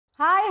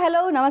Hi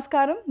hello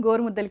నమస్కారం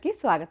గోరుముద్దలకి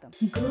స్వాగతం.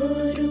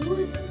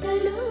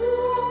 గోరుముద్దలు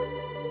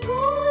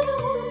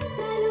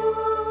గోరుముద్దలు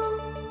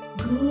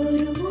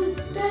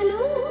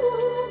గోరుముద్దలు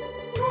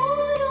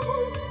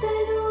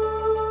గోరుముద్దలు.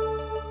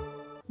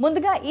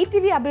 ముందుగా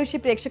ఈటీవీ అభిరుచి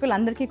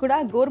ప్రేక్షకులందరికీ కూడా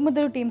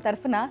గోరుముద్దలు టీం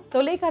తరఫున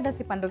తొలి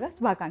ఏకాదశి పండుగ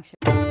శుభాకాంక్షలు.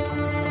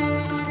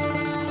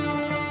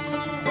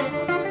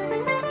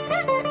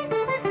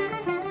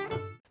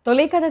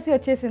 తొలి ఏకాదశి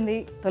వచ్చేసింది.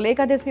 తొలి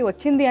ఏకాదశి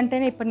వచ్చింది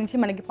అంటేనే ఇప్పటి నుంచి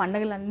మనకి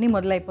పండుగలన్నీ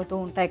మొదలైపోతూ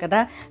ఉంటాయి కదా.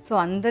 సో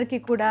అందరికీ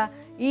కూడా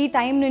ఈ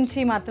టైం నుంచి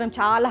మాత్రం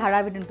చాలా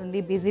హడావిడి ఉంటుంది,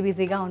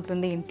 బిజీగా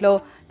ఉంటుంది ఇంట్లో,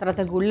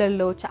 తర్వాత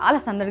గుళ్ళల్లో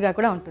చాలా సందడిగా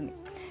కూడా ఉంటుంది.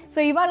 సో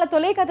ఇవాళ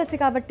తొలి ఏకాదశి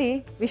కాబట్టి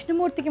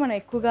విష్ణుమూర్తికి మనం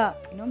ఎక్కువగా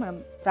మనం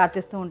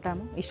ప్రార్థిస్తూ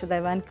ఉంటాము,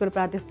 ఇష్టదైవానికి కూడా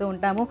ప్రార్థిస్తూ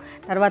ఉంటాము,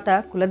 తర్వాత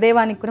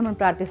కులదైవానికి కూడా మనం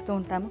ప్రార్థిస్తూ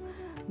ఉంటాము.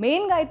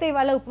 మెయిన్గా అయితే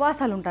ఇవాళ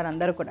ఉపవాసాలు ఉంటారు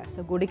అందరూ కూడా. సో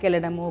గుడికి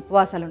వెళ్ళడము,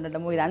 ఉపవాసాలు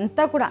ఉండడము,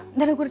 ఇదంతా కూడా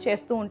అందరూ కూడా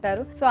చేస్తూ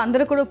ఉంటారు. సో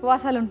అందరూ కూడా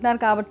ఉపవాసాలు ఉంటున్నారు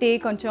కాబట్టి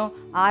కొంచెం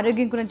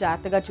ఆరోగ్యం కూడా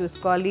జాగ్రత్తగా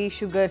చూసుకోవాలి.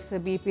 షుగర్స్,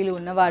 బీపీలు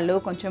ఉన్నవాళ్ళు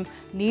కొంచెం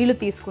నీళ్లు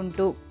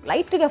తీసుకుంటూ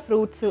లైట్గా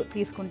ఫ్రూట్స్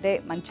తీసుకుంటే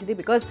మంచిది.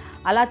 బికాజ్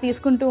అలా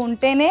తీసుకుంటూ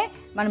ఉంటేనే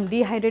మనం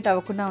డీహైడ్రేట్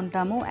అవ్వకుండా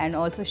ఉంటాము and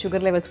also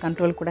sugar levels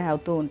control కూడా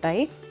అవుతూ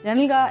ఉంటాయి.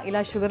 జనరల్గా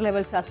ఇలా షుగర్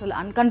లెవెల్స్ అసలు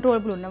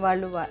అన్కంట్రోలబుల్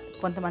ఉన్నవాళ్ళు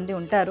కొంతమంది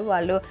ఉంటారు.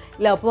 వాళ్ళు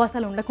ఇలా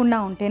ఉపవాసాలు ఉండకుండా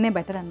ఉంటేనే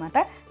బెటర్ అనమాట.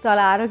 సో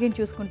అలా ఆరోగ్యం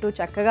చూసుకుంటూ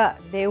చక్కగా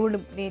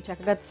దేవుడిని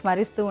చక్కగా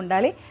స్మరిస్తూ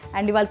ఉండాలి.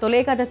 అండ్ ఇవాళ తొలి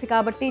ఏకాదశి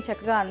కాబట్టి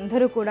చక్కగా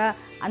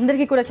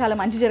అందరికీ కూడా చాలా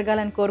మంచి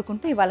జరగాలని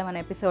కోరుకుంటూ ఇవాళ మన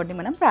ఎపిసోడ్ని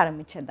మనం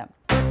ప్రారంభించేద్దాం.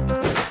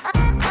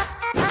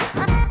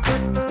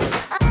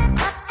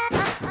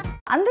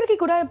 అందరికీ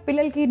కూడా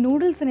పిల్లలకి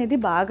నూడిల్స్ అనేది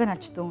బాగా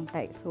నచ్చుతూ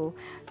ఉంటాయి. సో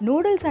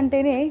నూడిల్స్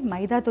అంటేనే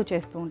మైదాతో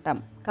చేస్తూ ఉంటాం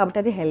కాబట్టి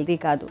అది హెల్దీ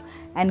కాదు.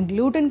 అండ్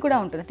గ్లూటెన్ కూడా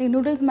ఉంటుంది. అంటే ఈ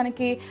నూడిల్స్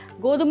మనకి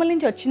గోధుమల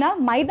నుంచి వచ్చినా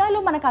మైదాలో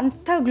మనకు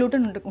అంత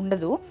గ్లూటెన్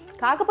ఉండదు.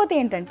 కాకపోతే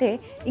ఏంటంటే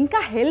ఇంకా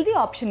హెల్దీ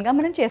ఆప్షన్గా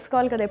మనం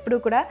చేసుకోవాలి కదా ఎప్పుడు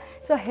కూడా.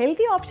 సో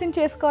హెల్దీ ఆప్షన్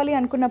చేసుకోవాలి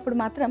అనుకున్నప్పుడు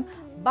మాత్రం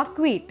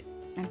బక్వీట్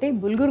అంటే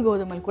బుల్గురు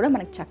గోధుమలు కూడా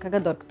మనకి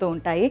చక్కగా దొరుకుతూ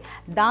ఉంటాయి.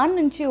 దాని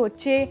నుంచి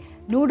వచ్చే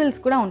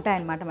నూడిల్స్ కూడా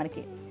ఉంటాయన్నమాట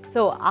మనకి.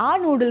 సో ఆ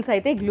నూడిల్స్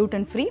అయితే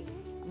గ్లూటెన్ ఫ్రీ.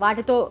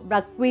 వాటితో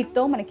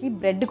బక్వీట్తో మనకి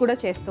బ్రెడ్ కూడా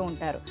చేస్తూ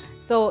ఉంటారు.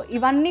 సో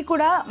ఇవన్నీ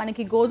కూడా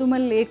మనకి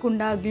గోధుమలు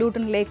లేకుండా,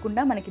 గ్లూటెన్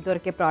లేకుండా మనకి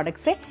దొరికే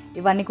ప్రోడక్ట్సే.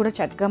 ఇవన్నీ కూడా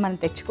చక్కగా మనం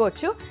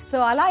తెచ్చుకోవచ్చు. సో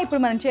అలా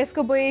ఇప్పుడు మనం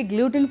చేసుకోబోయే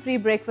గ్లూటెన్ ఫ్రీ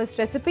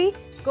బ్రేక్ఫాస్ట్ రెసిపీ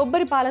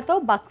కొబ్బరి పాలతో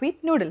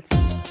బక్వీట్ నూడిల్స్.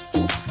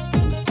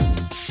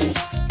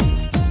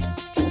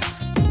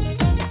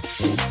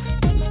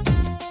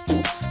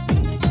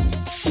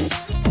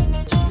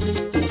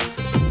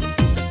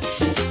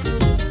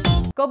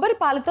 కొబ్బరి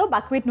పాలతో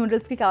బక్వీట్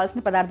నూడిల్స్కి కావాల్సిన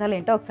పదార్థాలు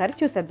ఏంటో ఒకసారి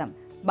చూసేద్దాం.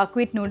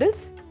 బక్వీట్ నూడిల్స్,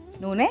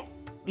 నూనె,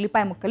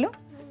 ఉల్లిపాయ ముక్కలు,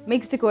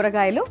 మిక్స్డ్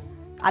కూరగాయలు,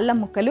 అల్లం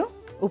ముక్కలు,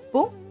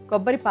 ఉప్పు,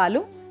 కొబ్బరి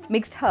పాలు,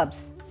 మిక్స్డ్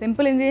హర్బ్స్.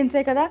 సింపుల్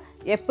ఇంగ్రీడియంట్సే కదా.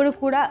 ఎప్పుడు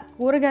కూడా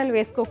కూరగాయలు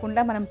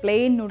వేసుకోకుండా మనం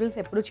ప్లెయిన్ నూడిల్స్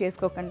ఎప్పుడు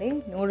చేసుకోకండి.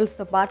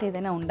 నూడిల్స్తో పాటు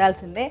ఏదైనా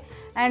ఉండాల్సిందే.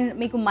 అండ్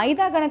మీకు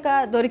మైదా కనుక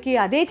దొరికి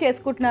అదే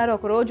చేసుకుంటున్నారు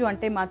ఒకరోజు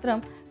అంటే మాత్రం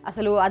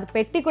అసలు అది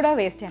పెట్టి కూడా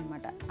వేస్టే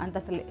అనమాట. అంత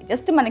అసలు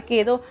జస్ట్ మనకి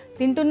ఏదో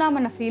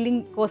తింటున్నామన్న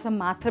ఫీలింగ్ కోసం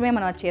మాత్రమే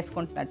మనం అది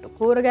చేసుకుంటున్నట్టు.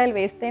 కూరగాయలు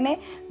వేస్తేనే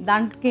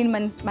దానికి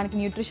మనకి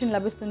న్యూట్రిషన్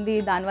లభిస్తుంది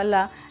దానివల్ల.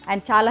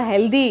 అండ్ చాలా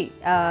హెల్దీ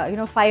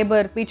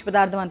ఫైబర్, పీచు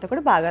పదార్థం అంతా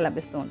కూడా బాగా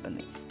లభిస్తూ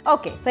ఉంటుంది.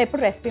 ఓకే, సో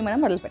ఇప్పుడు రెసిపీ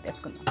మనం మొదలు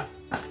పెట్టేసుకుందాం.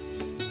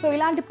 సో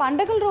ఇలాంటి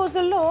పండగల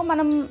రోజుల్లో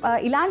మనం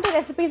ఇలాంటి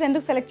రెసిపీస్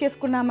ఎందుకు సెలెక్ట్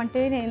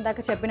చేసుకున్నామంటే నేను ఇందాక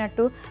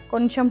చెప్పినట్టు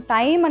కొంచెం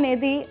టైం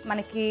అనేది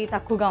మనకి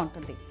తక్కువగా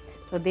ఉంటుంది.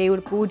 సో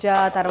దేవుడి పూజ,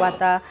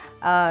 తర్వాత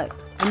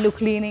ఇల్లు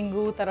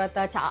క్లీనింగు, తర్వాత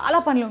చాలా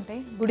పనులు ఉంటాయి.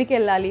 గుడికి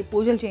వెళ్ళాలి,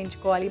 పూజలు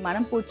చేయించుకోవాలి,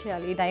 మనం పూజ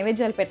చేయాలి,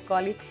 నైవేద్యాలు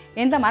పెట్టుకోవాలి.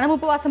 ఎంత మనం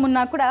ఉపవాసం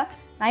ఉన్నా కూడా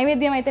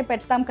నైవేద్యం అయితే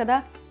పెడతాం కదా.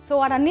 సో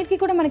వాటన్నిటికీ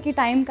కూడా మనకి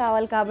టైం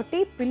కావాలి కాబట్టి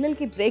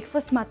పిల్లలకి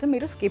బ్రేక్ఫాస్ట్ మాత్రం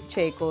మీరు స్కిప్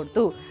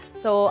చేయకూడదు.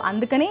 సో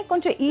అందుకని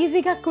కొంచెం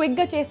ఈజీగా,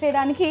 క్విక్గా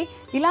చేసేయడానికి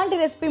ఇలాంటి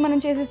రెసిపీ మనం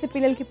చేసేసి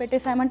పిల్లలకి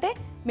పెట్టేసామంటే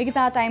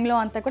మిగతా టైంలో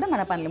అంతా కూడా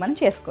మన పనులు మనం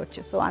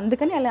చేసుకోవచ్చు. సో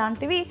అందుకని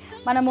అలాంటివి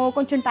మనము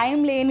కొంచెం టైం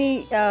లేని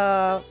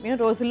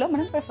రోజుల్లో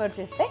మనం ప్రిఫర్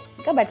చేస్తే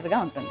ఇంకా బెటర్గా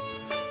ఉంటుంది.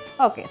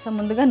 ఓకే, సో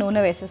ముందుగా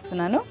నూనె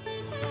వేసేస్తున్నాను.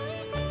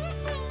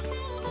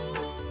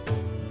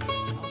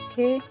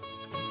 ఓకే,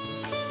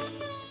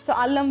 సో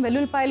అల్లం,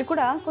 వెల్లుల్లిపాయలు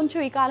కూడా కొంచెం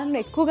ఈ కాలంలో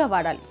ఎక్కువగా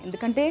వాడాలి.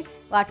 ఎందుకంటే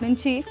వాటి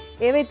నుంచి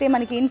ఏవైతే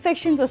మనకి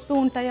ఇన్ఫెక్షన్స్ వస్తూ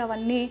ఉంటాయో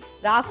అవన్నీ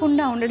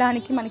రాకుండా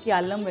ఉండడానికి మనకి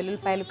అల్లం,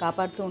 వెల్లుల్లిపాయలు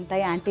కాపాడుతూ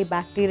ఉంటాయి. Anti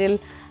bacterial,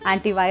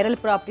 anti viral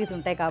properties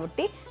ఉంటాయి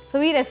కాబట్టి.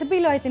 సో ఈ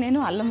రెసిపీలో అయితే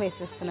నేను అల్లం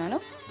వేసేస్తున్నాను.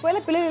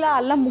 ఒకవేళ పిల్లలు ఇలా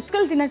అల్లం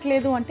ముక్కలు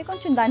తినట్లేదు అంటే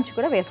కొంచెం దంచి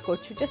కూడా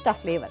వేసుకోవచ్చు, జస్ట్ ఆ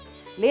ఫ్లేవర్.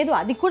 లేదు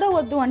అది కూడా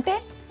వద్దు అంటే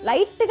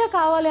లైట్గా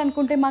కావాలి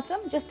అనుకుంటే మాత్రం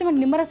జస్ట్ మనం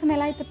నిమ్మరసం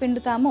ఎలా అయితే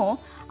పిండుతామో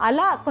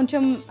అలా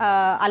కొంచెం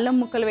అల్లం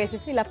ముక్కలు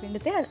వేసేసి ఇలా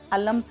పిండితే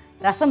అల్లం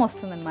రసం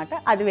వస్తుందన్నమాట.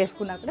 అది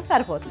వేసుకున్నా కూడా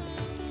సరిపోతుంది.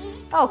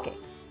 ఓకే,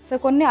 సో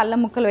కొన్ని అల్లం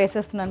ముక్కలు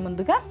వేసేస్తున్నాను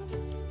ముందుగా.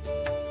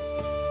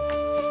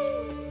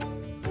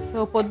 సో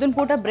పొద్దున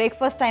పూట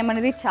బ్రేక్ఫాస్ట్ టైం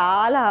అనేది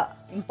చాలా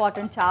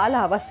ఇంపార్టెంట్, చాలా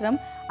అవసరం.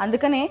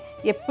 అందుకనే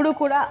ఎప్పుడూ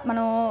కూడా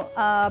మనం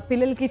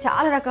పిల్లలకి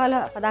చాలా రకాల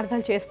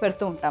పదార్థాలు చేసి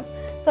పెడుతూ ఉంటాం.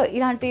 సో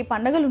ఇలాంటి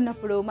పండుగలు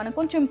ఉన్నప్పుడు మనం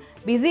కొంచెం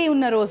బిజీ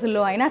ఉన్న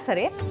రోజుల్లో అయినా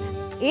సరే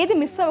ఏది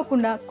మిస్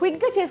అవ్వకుండా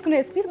క్విక్గా చేసుకునే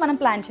రెసిపీస్ మనం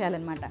ప్లాన్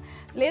చేయాలన్నమాట.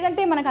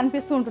 లేదంటే మనకు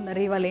అనిపిస్తూ ఉంటుంది,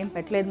 అరే ఇవాళ ఏం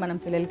పెట్టలేదు మనం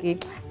పిల్లలకి,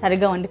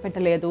 సరిగ్గా వండి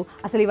పెట్టలేదు,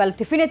 అసలు ఇవాళ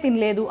టిఫినే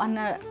తినలేదు అన్న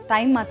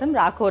టైం మాత్రం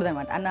రాకూడదు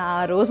అనమాట, అన్న ఆ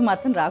రోజు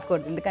మాత్రం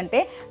రాకూడదు.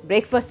 ఎందుకంటే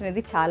బ్రేక్ఫాస్ట్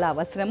అనేది చాలా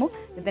అవసరము.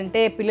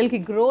 లేదంటే పిల్లలకి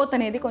గ్రోత్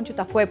అనేది కొంచెం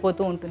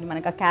తక్కువైపోతూ ఉంటుంది,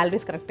 మనకు ఆ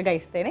క్యాలరీస్ కరెక్ట్గా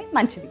ఇస్తేనే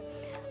మంచిది.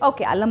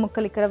 ఓకే, అల్లం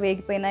ముక్కలు ఇక్కడ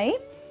వేగిపోయినాయి.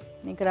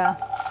 ఇక్కడ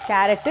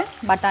క్యారెట్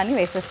బఠానీ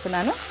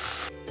వేసేస్తున్నాను.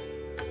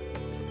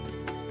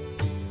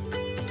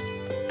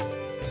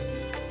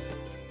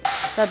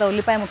 తర్వాత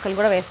ఉల్లిపాయ ముక్కలు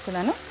కూడా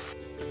వేస్తున్నాను.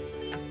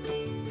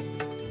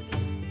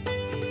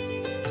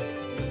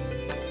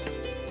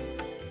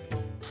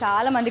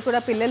 చాలామంది కూడా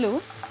పిల్లలు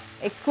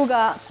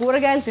ఎక్కువగా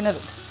కూరగాయలు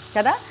తినరు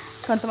కదా.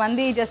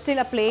 కొంతమంది జస్ట్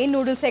ఇలా ప్లెయిన్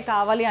నూడిల్సే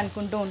కావాలి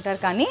అనుకుంటూ ఉంటారు.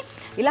 కానీ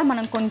ఇలా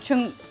మనం కొంచెం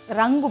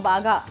రంగు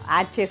బాగా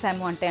యాడ్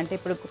చేసాము అంటే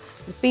ఇప్పుడు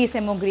పీస్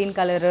ఏమో గ్రీన్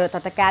కలర్,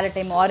 తర్వాత క్యారెట్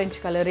ఏమో ఆరెంజ్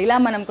కలర్, ఇలా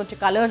మనం కొంచెం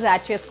కలర్స్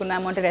యాడ్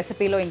చేసుకున్నాము అంటే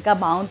రెసిపీలో ఇంకా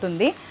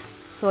బాగుంటుంది.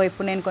 సో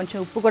ఇప్పుడు నేను కొంచెం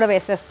ఉప్పు కూడా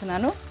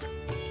వేసేస్తున్నాను.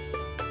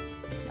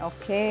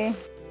 ఓకే,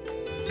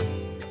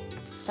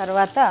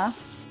 తర్వాత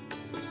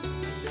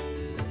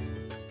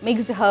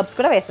మిక్స్డ్ హర్బ్స్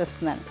కూడా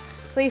వేసేస్తున్నాను.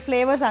 సో ఈ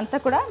ఫ్లేవర్స్ అంతా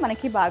కూడా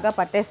మనకి బాగా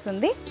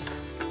పట్టేస్తుంది,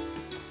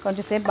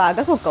 కొంచెంసేపు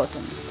బాగా కుక్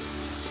అవుతుంది.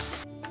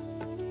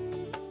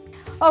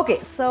 ఓకే,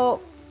 సో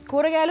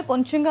కూరగాయలు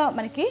కొంచెంగా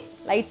మనకి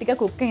లైట్గా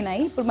కుక్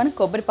అయినాయి. ఇప్పుడు మనం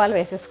కొబ్బరి పాలు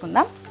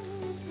వేసేసుకుందాం.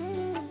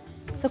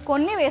 సో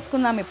కొన్ని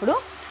వేసుకుందాం. ఇప్పుడు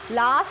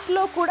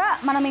లాస్ట్లో కూడా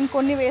మనం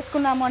ఇంకొన్ని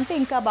వేసుకున్నాము అంటే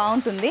ఇంకా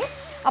బాగుంటుంది.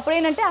 అప్పుడు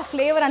ఏంటంటే ఆ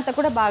ఫ్లేవర్ అంతా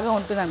కూడా బాగా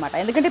ఉంటుంది అనమాట.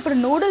 ఎందుకంటే ఇప్పుడు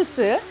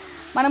నూడిల్స్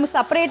మనం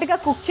సపరేట్గా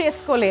కుక్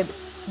చేసుకోలేదు,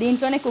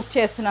 దీంట్లోనే కుక్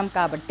చేస్తున్నాం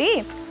కాబట్టి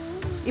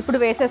ఇప్పుడు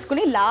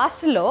వేసేసుకుని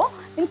లాస్ట్లో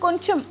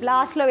ఇంకొంచెం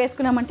లాస్ట్లో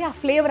వేసుకున్నామంటే ఆ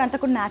ఫ్లేవర్ అంతా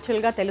కూడా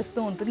న్యాచురల్గా తెలుస్తూ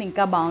ఉంటుంది,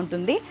 ఇంకా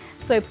బాగుంటుంది.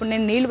 సో ఇప్పుడు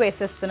నేను నీళ్ళు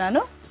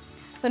వేసేస్తున్నాను.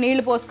 సో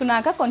నీళ్ళు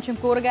పోసుకున్నాక కొంచెం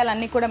కూరగాయలు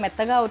అన్నీ కూడా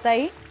మెత్తగా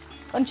అవుతాయి.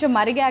 కొంచెం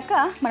మరిగాక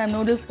మనం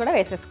నూడిల్స్ కూడా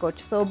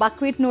వేసేసుకోవచ్చు. సో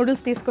బక్వీట్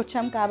నూడిల్స్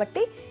తీసుకొచ్చాం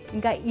కాబట్టి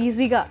ఇంకా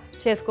ఈజీగా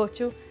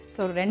చేసుకోవచ్చు.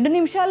 సో 2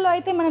 నిమిషాల్లో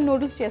అయితే మనం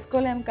నూడిల్స్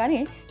చేసుకోలేము, కానీ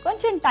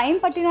కొంచెం టైం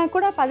పట్టినా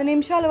కూడా 10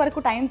 నిమిషాల వరకు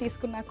టైం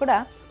తీసుకున్నా కూడా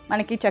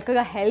మనకి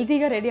చక్కగా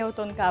హెల్తీగా రెడీ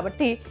అవుతుంది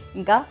కాబట్టి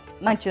ఇంకా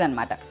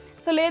మంచిదన్నమాట.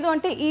 సో లేదు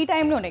అంటే ఈ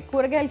టైంలోనే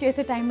కూరగాయలు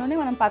చేసే టైంలోనే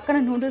మనం పక్కన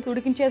నూడిల్స్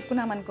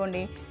ఉడికించేసుకున్నాం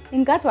అనుకోండి,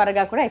 ఇంకా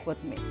త్వరగా కూడా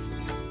అయిపోతుంది.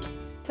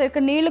 సో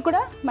ఇక్కడ నీళ్ళు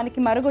కూడా మనకి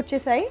మరుగు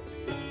వచ్చేసాయి.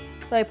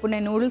 సో ఇప్పుడు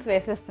నేను నూడిల్స్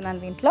వేసేస్తున్నాను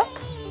దీంట్లో.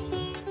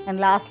 అండ్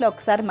లాస్ట్లో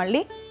ఒకసారి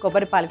మళ్ళీ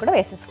కొబ్బరి పాలు కూడా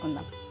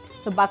వేసేసుకుందాం.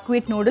 సో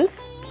బక్వీట్ నూడిల్స్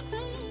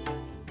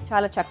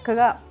చాలా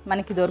చక్కగా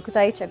మనకి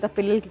దొరుకుతాయి, చక్కగా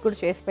పిల్లలకి కూడా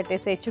చేసి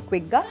పెట్టేసేయచ్చు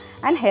క్విక్గా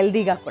అండ్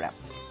హెల్తీగా కూడా.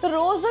 సో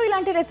రోజు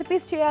ఇలాంటి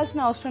రెసిపీస్ చేయాల్సిన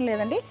అవసరం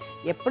లేదండి.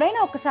 ఎప్పుడైనా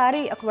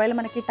ఒకసారి ఒకవేళ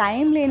మనకి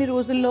టైం లేని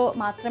రోజుల్లో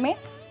మాత్రమే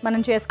మనం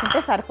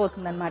చేసుకుంటే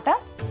సరిపోతుందన్నమాట.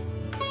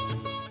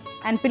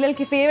 అండ్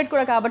పిల్లలకి ఫేవరెట్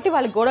కూడా కాబట్టి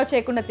వాళ్ళు గొడవ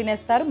చేయకుండా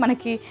తినేస్తారు,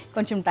 మనకి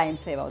కొంచెం టైం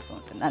సేవ్ అవుతూ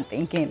ఉంటుంది, అంతే,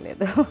 ఇంకేం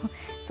లేదు.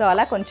 సో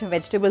అలా కొంచెం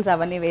వెజిటబుల్స్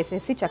అవన్నీ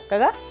వేసేసి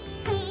చక్కగా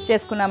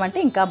చేసుకున్నామంటే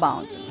ఇంకా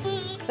బాగుంటుంది.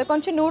 సో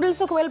కొంచెం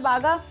నూడిల్స్ ఒకవేళ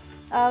బాగా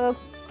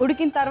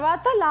ఉడికిన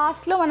తర్వాత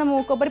లాస్ట్లో మనము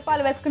కొబ్బరి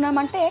పాలు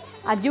వేసుకున్నామంటే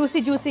ఆ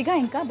జ్యూసీగా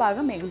ఇంకా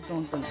బాగా మిగులుతూ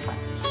ఉంటుంది.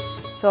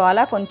 సో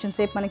అలా కొంచెం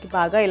సేపు మనకి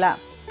బాగా ఇలా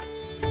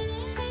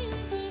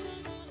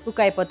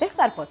కుక్ అయిపోతే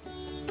సరిపోతుంది.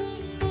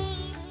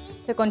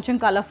 సో కొంచెం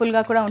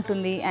కలర్ఫుల్గా కూడా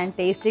ఉంటుంది అండ్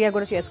టేస్టీగా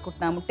కూడా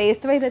చేసుకుంటున్నాము.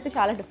 టేస్ట్ వైజ్ అయితే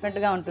చాలా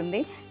డిఫరెంట్గా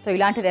ఉంటుంది. సో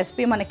ఇలాంటి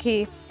రెసిపీ మనకి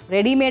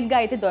రెడీమేడ్గా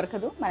అయితే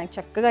దొరకదు, మనకి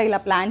చక్కగా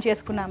ఇలా ప్లాన్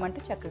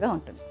చేసుకున్నామంటే చక్కగా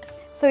ఉంటుంది.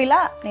 సో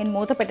ఇలా నేను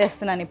మూత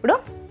పెట్టేస్తున్నాను ఇప్పుడు.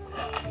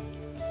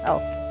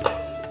 ఓకే,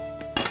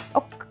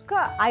 ఒక్క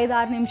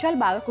 5-6 నిమిషాలు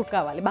బాగా కుక్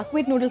అవ్వాలి.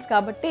 బక్వీట్ నూడిల్స్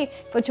కాబట్టి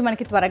కొంచెం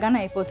మనకి త్వరగానే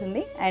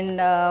అయిపోతుంది.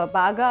 అండ్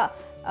బాగా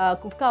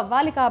కుక్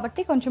అవ్వాలి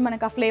కాబట్టి కొంచెం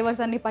మనకు ఆ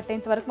ఫ్లేవర్స్ అన్నీ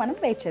పట్టేంత వరకు మనం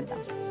వెయిట్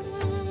చేద్దాం.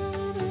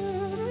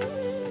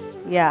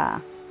 Yeah,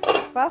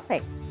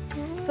 perfect.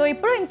 సో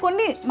ఇప్పుడు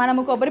ఇంకొన్ని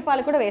మనము కొబ్బరి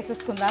పాలు కూడా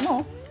వేసేసుకుందాము.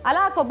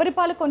 అలా కొబ్బరి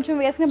పాలు కొంచెం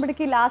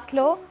వేసినప్పటికీ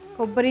లాస్ట్లో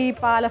కొబ్బరి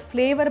పాల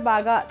ఫ్లేవర్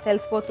బాగా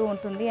తెలిసిపోతూ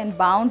ఉంటుంది అండ్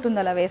బాగుంటుంది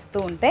అలా వేస్తూ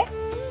ఉంటే.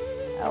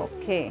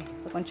 ఓకే,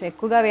 సో కొంచెం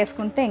ఎక్కువగా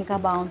వేసుకుంటే ఇంకా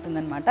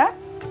బాగుంటుందన్నమాట.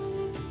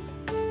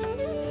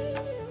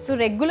 సో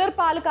రెగ్యులర్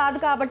పాలు కాదు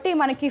కాబట్టి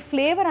మనకి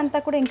ఫ్లేవర్ అంతా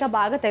కూడా ఇంకా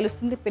బాగా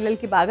తెలుస్తుంది,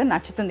 పిల్లలకి బాగా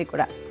నచ్చుతుంది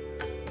కూడా.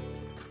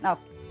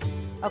 ఓకే,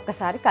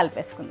 ఒక్కసారి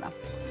కలిపేసుకుందాం.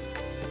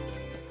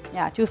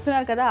 యా,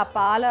 చూస్తున్నారు కదా ఆ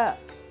పాల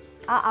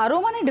ఆ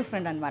అరోమానే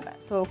డిఫరెంట్ అనమాట.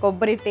 సో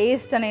కొబ్బరి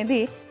టేస్ట్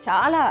అనేది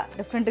చాలా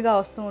డిఫరెంట్గా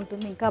వస్తూ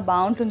ఉంటుంది, ఇంకా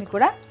బాగుంటుంది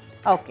కూడా.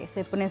 ఓకే, సో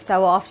ఇప్పుడు నేను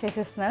స్టవ్ ఆఫ్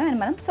చేసేస్తున్నాను అండ్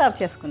మనం సర్వ్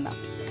చేసుకుందాం.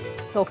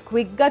 సో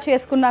క్విక్గా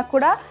చేసుకున్నా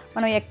కూడా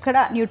మనం ఎక్కడ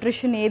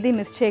న్యూట్రిషన్ ఏది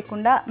మిస్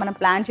చేయకుండా మనం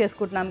ప్లాన్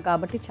చేసుకుంటున్నాం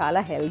కాబట్టి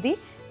చాలా హెల్దీ.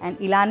 అండ్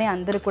ఇలానే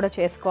అందరూ కూడా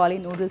చేసుకోవాలి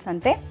నూడిల్స్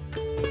అంటే.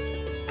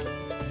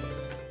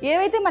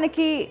 ఏవైతే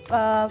మనకి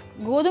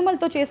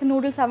గోధుమలతో చేసిన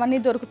నూడిల్స్ అవన్నీ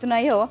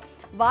దొరుకుతున్నాయో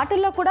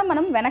వాటిల్లో కూడా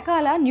మనం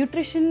వెనకాల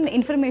న్యూట్రిషన్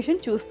ఇన్ఫర్మేషన్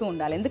చూస్తూ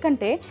ఉండాలి.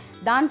 ఎందుకంటే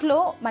దాంట్లో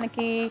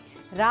మనకి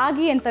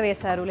రాగి ఎంత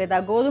వేశారు, లేదా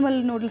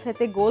గోధుమల నూడిల్స్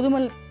అయితే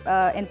గోధుమలు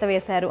ఎంత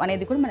వేశారు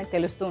అనేది కూడా మనకు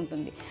తెలుస్తూ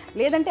ఉంటుంది.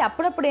 లేదంటే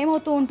అప్పుడప్పుడు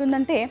ఏమవుతూ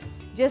ఉంటుందంటే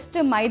జస్ట్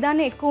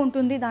మైదానే ఎక్కువ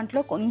ఉంటుంది,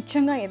 దాంట్లో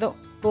కొంచెంగా ఏదో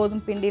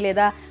గోధుమ పిండి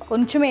లేదా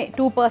కొంచెమే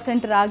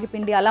 2% రాగి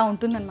పిండి అలా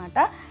ఉంటుందన్నమాట.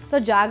 సో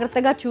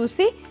జాగ్రత్తగా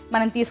చూసి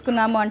మనం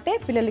తీసుకున్నాము అంటే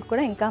పిల్లలకి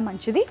కూడా ఇంకా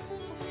మంచిది.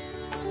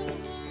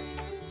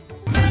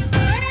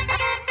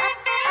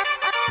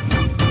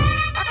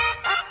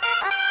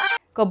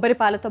 కొబ్బరి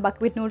పాలతో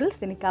బక్వీట్ నూడిల్స్.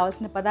 దీనికి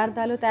కావాల్సిన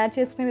పదార్థాలు, తయారు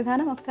చేసుకునే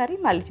విధానం ఒకసారి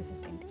మళ్ళీ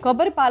చూసేసేయండి.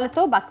 కొబ్బరి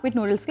పాలతో బక్వీట్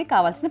నూడిల్స్కి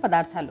కావాల్సిన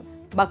పదార్థాలు: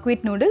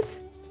 బక్వీట్ నూడిల్స్,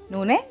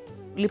 నూనె,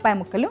 ఉల్లిపాయ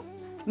ముక్కలు,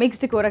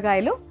 మిక్స్డ్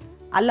కూరగాయలు,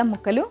 అల్లం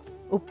ముక్కలు,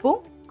 ఉప్పు,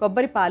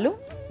 కొబ్బరి పాలు,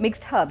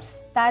 మిక్స్డ్ హర్బ్స్.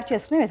 తయారు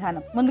చేసుకునే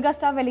విధానం: ముందుగా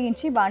స్టవ్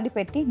వెలిగించి బాండి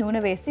పెట్టి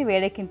నూనె వేసి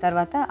వేడెక్కిన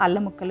తర్వాత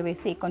అల్లం ముక్కలు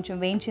వేసి కొంచెం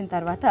వేయించిన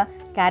తర్వాత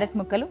క్యారెట్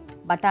ముక్కలు,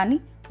 బఠానీ,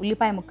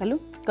 ఉల్లిపాయ ముక్కలు,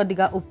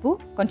 కొద్దిగా ఉప్పు,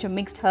 కొంచెం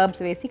మిక్స్డ్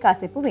హర్బ్స్ వేసి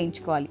కాసేపు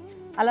వేయించుకోవాలి.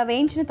 అలా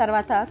వేయించిన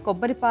తర్వాత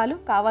కొబ్బరి పాలు,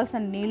 కావాల్సిన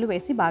నీళ్లు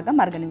వేసి బాగా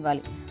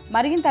మరగనివ్వాలి.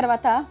 మరిగిన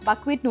తర్వాత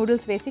బక్వీట్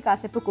నూడిల్స్ వేసి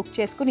కాసేపు కుక్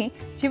చేసుకుని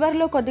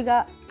చివరిలో కొద్దిగా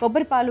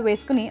కొబ్బరి పాలు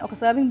వేసుకుని ఒక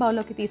సర్వింగ్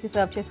బౌల్లోకి తీసి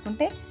సర్వ్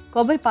చేసుకుంటే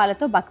కొబ్బరి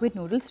పాలతో బక్వీట్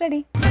నూడిల్స్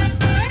రెడీ.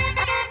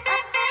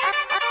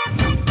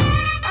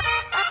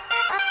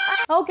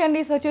 ఓకే అండి,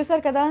 సో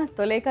చూసారు కదా,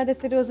 తొలి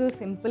ఏకాదశి రోజు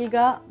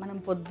సింపుల్గా మనం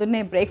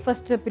పొద్దున్నే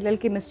బ్రేక్ఫాస్ట్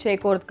పిల్లలకి మిస్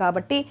చేయకూడదు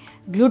కాబట్టి,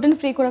 గ్లూటెన్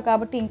ఫ్రీ కూడా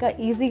కాబట్టి ఇంకా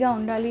ఈజీగా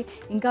ఉండాలి,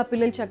 ఇంకా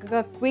పిల్లలు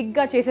చక్కగా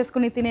క్విక్గా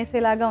చేసేసుకుని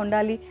తినేసేలాగా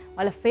ఉండాలి.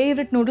 వాళ్ళ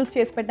ఫేవరెట్ నూడిల్స్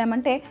చేసి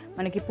పెట్టామంటే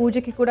మనకి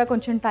పూజకి కూడా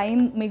కొంచెం టైం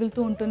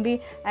మిగులుతూ ఉంటుంది.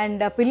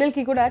 అండ్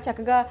పిల్లలకి కూడా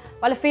చక్కగా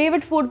వాళ్ళ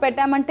ఫేవరెట్ ఫుడ్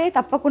పెట్టామంటే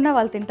తప్పకుండా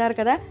వాళ్ళు తింటారు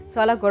కదా. సో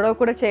అలా గొడవ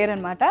కూడా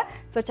చేయరనమాట.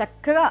 సో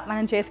చక్కగా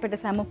మనం చేసి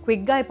పెట్టేసాము,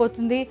 క్విక్గా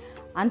అయిపోతుంది.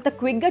 అంత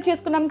క్విక్గా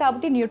చేసుకున్నాం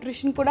కాబట్టి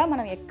న్యూట్రిషన్ కూడా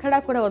మనం ఎక్కడా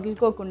కూడా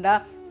వదులుకోకుండా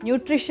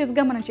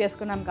న్యూట్రిషియస్గా మనం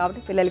చేసుకున్నాం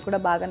కాబట్టి పిల్లలు కూడా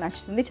బాగా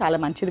నచ్చుతుంది, చాలా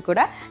మంచిది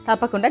కూడా.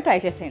 తప్పకుండా ట్రై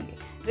చేసేయండి.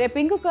 రేపు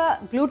ఇంకొక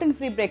గ్లూటెన్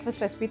ఫ్రీ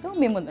బ్రేక్ఫాస్ట్ రెసిపీతో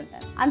మీ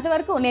ముందుంటాను.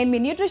 అంతవరకు నేను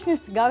మీ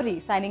న్యూట్రిషనిస్ట్ గౌరీ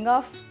సైనింగ్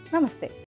ఆఫ్. నమస్తే.